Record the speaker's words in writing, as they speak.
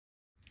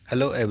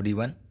Hello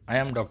everyone, I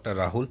am Dr.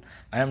 Rahul.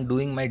 I am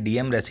doing my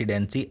DM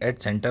residency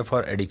at Center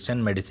for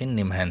Addiction Medicine,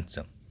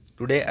 Nimhans.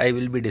 Today I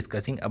will be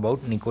discussing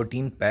about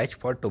nicotine patch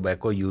for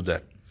tobacco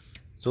user.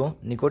 So,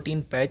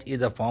 nicotine patch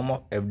is a form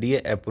of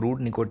FDA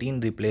approved nicotine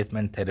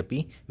replacement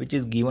therapy which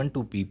is given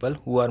to people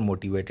who are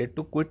motivated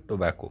to quit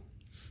tobacco.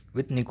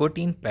 With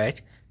nicotine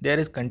patch, there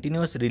is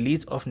continuous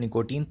release of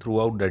nicotine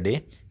throughout the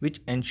day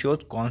which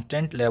ensures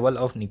constant level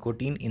of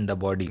nicotine in the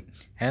body.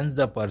 Hence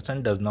the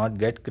person does not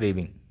get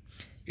craving.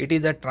 It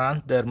is a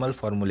transdermal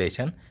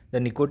formulation. The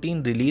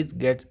nicotine release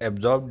gets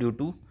absorbed due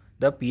to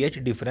the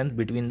pH difference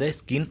between the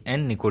skin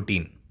and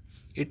nicotine.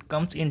 It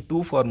comes in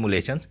two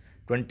formulations,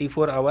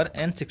 24-hour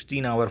and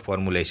 16-hour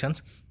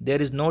formulations.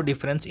 There is no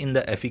difference in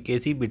the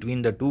efficacy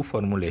between the two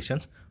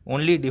formulations.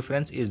 Only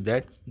difference is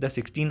that the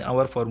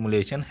 16-hour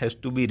formulation has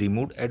to be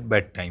removed at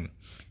bedtime.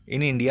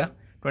 In India,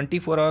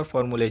 24-hour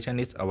formulation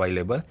is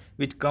available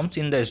which comes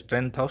in the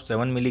strength of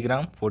 7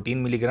 mg,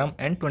 14 mg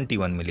and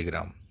 21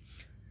 mg.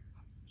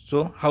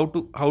 So how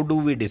do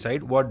we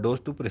decide what dose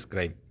to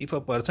prescribe? If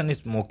a person is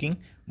smoking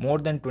more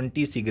than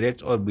 20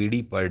 cigarettes or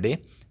BD per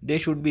day, they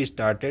should be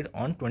started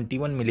on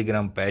 21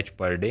 mg patch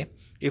per day.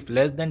 If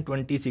less than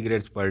 20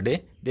 cigarettes per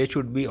day, they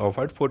should be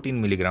offered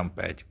 14 mg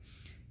patch.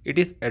 It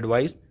is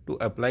advised to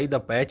apply the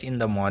patch in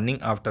the morning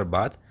after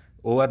bath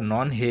over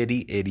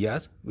non-hairy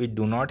areas which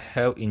do not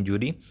have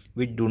injury,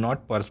 which do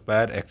not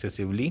perspire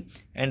excessively,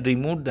 and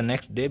removed the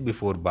next day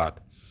before bath.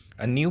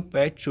 A new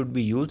patch should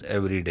be used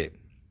every day.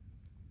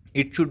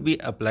 It should be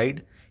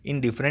applied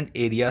in different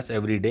areas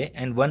every day,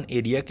 and one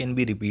area can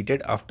be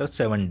repeated after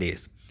 7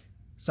 days.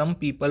 Some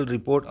people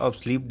report of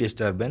sleep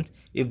disturbance.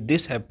 If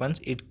this happens,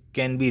 it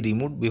can be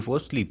removed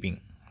before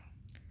sleeping.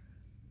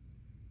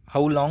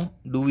 How long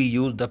do we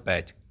use the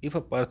patch? If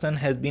a person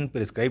has been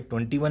prescribed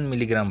 21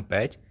 mg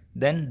patch,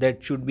 then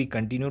that should be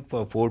continued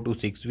for 4 to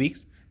 6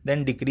 weeks,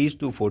 then decreased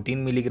to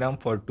 14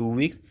 mg for 2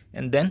 weeks,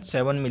 and then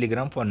 7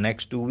 mg for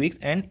next 2 weeks,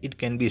 and it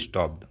can be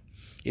stopped.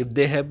 If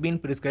they have been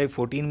prescribed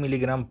 14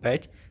 mg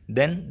patch,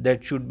 then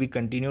that should be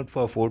continued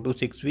for 4 to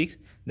 6 weeks,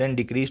 then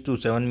decreased to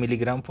 7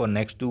 mg for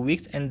next 2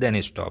 weeks, and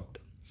then stopped.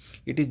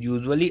 It is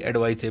usually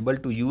advisable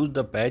to use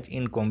the patch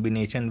in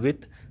combination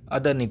with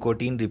other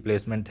nicotine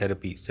replacement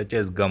therapy such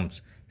as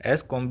gums,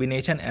 as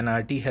combination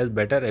NRT has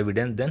better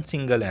evidence than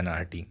single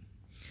NRT.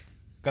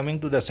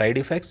 Coming to the side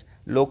effects,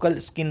 local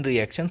skin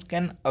reactions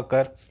can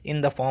occur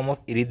in the form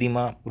of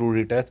erythema,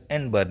 pruritus,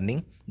 and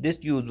burning. This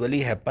usually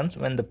happens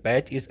when the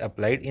patch is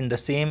applied in the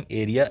same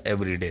area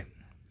every day.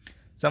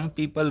 Some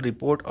people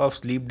report of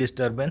sleep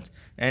disturbance,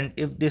 and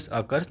if this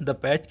occurs, the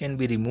patch can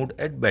be removed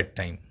at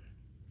bedtime.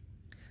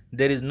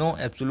 There is no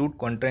absolute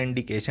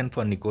contraindication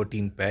for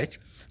nicotine patch.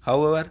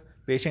 However,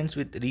 patients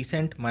with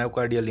recent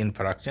myocardial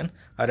infarction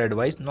are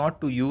advised not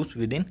to use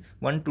within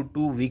 1 to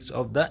 2 weeks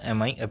of the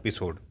MI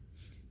episode.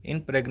 In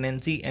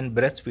pregnancy and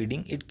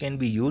breastfeeding, it can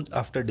be used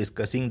after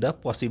discussing the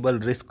possible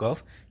risk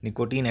of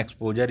nicotine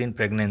exposure in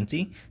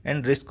pregnancy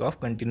and risk of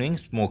continuing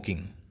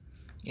smoking.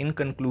 In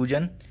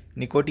conclusion,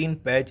 nicotine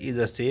patch is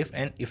a safe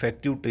and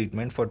effective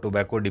treatment for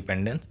tobacco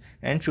dependence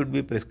and should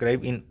be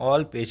prescribed in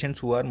all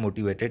patients who are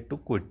motivated to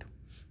quit.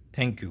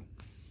 Thank you.